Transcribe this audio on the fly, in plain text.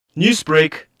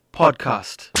Newsbreak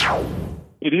Podcast.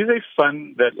 It is a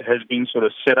fund that has been sort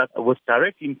of set up with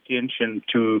direct intention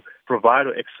to provide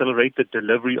or accelerate the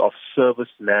delivery of service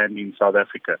land in South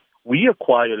Africa. We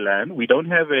acquire land. We don't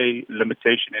have a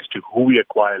limitation as to who we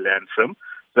acquire land from.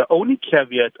 The only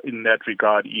caveat in that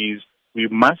regard is we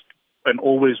must and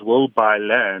always will buy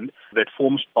land that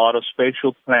forms part of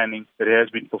spatial planning that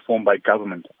has been performed by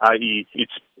government, i.e.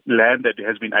 it's land that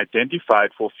has been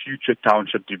identified for future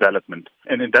township development.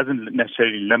 And it doesn't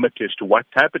necessarily limit as to what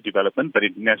type of development, but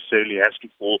it necessarily has to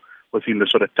fall within the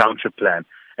sort of township plan.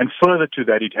 And further to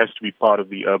that, it has to be part of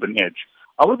the urban edge.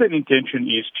 Our then intention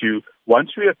is to,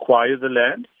 once we acquire the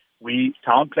land, we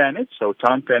town plan it. So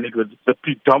town plan it with the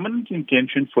predominant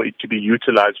intention for it to be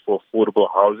utilized for affordable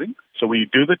housing. So we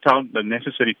do the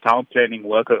necessary town planning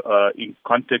work in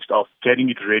context of getting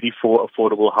it ready for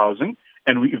affordable housing.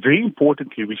 And very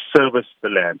importantly, we service the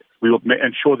land. We will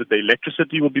ensure that the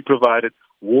electricity will be provided,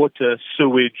 water,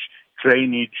 sewage,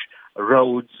 drainage,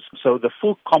 roads. So the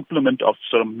full complement of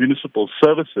sort of municipal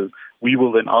services, we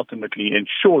will then ultimately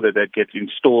ensure that that gets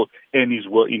installed and is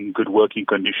in good working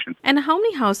condition. And how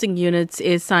many housing units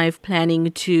is SAHIF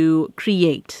planning to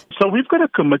create? So we've got a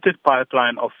committed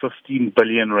pipeline of 15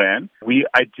 billion rand. We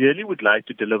ideally would like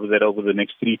to deliver that over the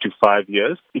next 3 to 5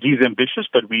 years. It is ambitious,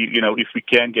 but if we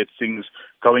can get things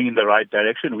going in the right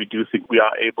direction, we do think we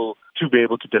are able to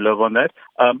deliver on that.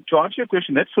 To answer your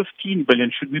question, that 15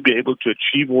 billion, should we be able to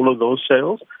achieve all of those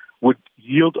sales, would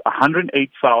yield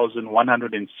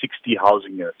 108,160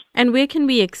 housing units. And where can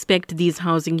we expect these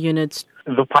housing units?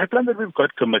 The pipeline that we've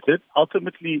got committed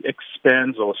ultimately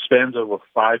expands or spans over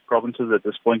 5 provinces at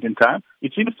this point in time.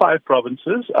 It's in 5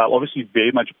 provinces, obviously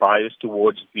very much biased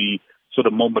towards the sort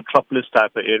of more metropolis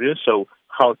type of areas. So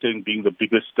Gauteng being the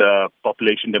biggest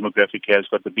population demographic has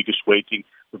got the biggest weighting.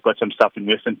 We've got some stuff in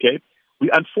Western Cape. We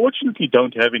unfortunately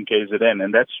don't have in KZN,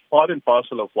 and that's part and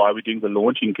parcel of why we're doing the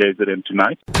launch in KZN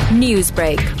tonight.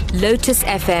 Newsbreak, Lotus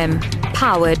FM,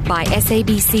 powered by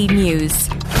SABC News.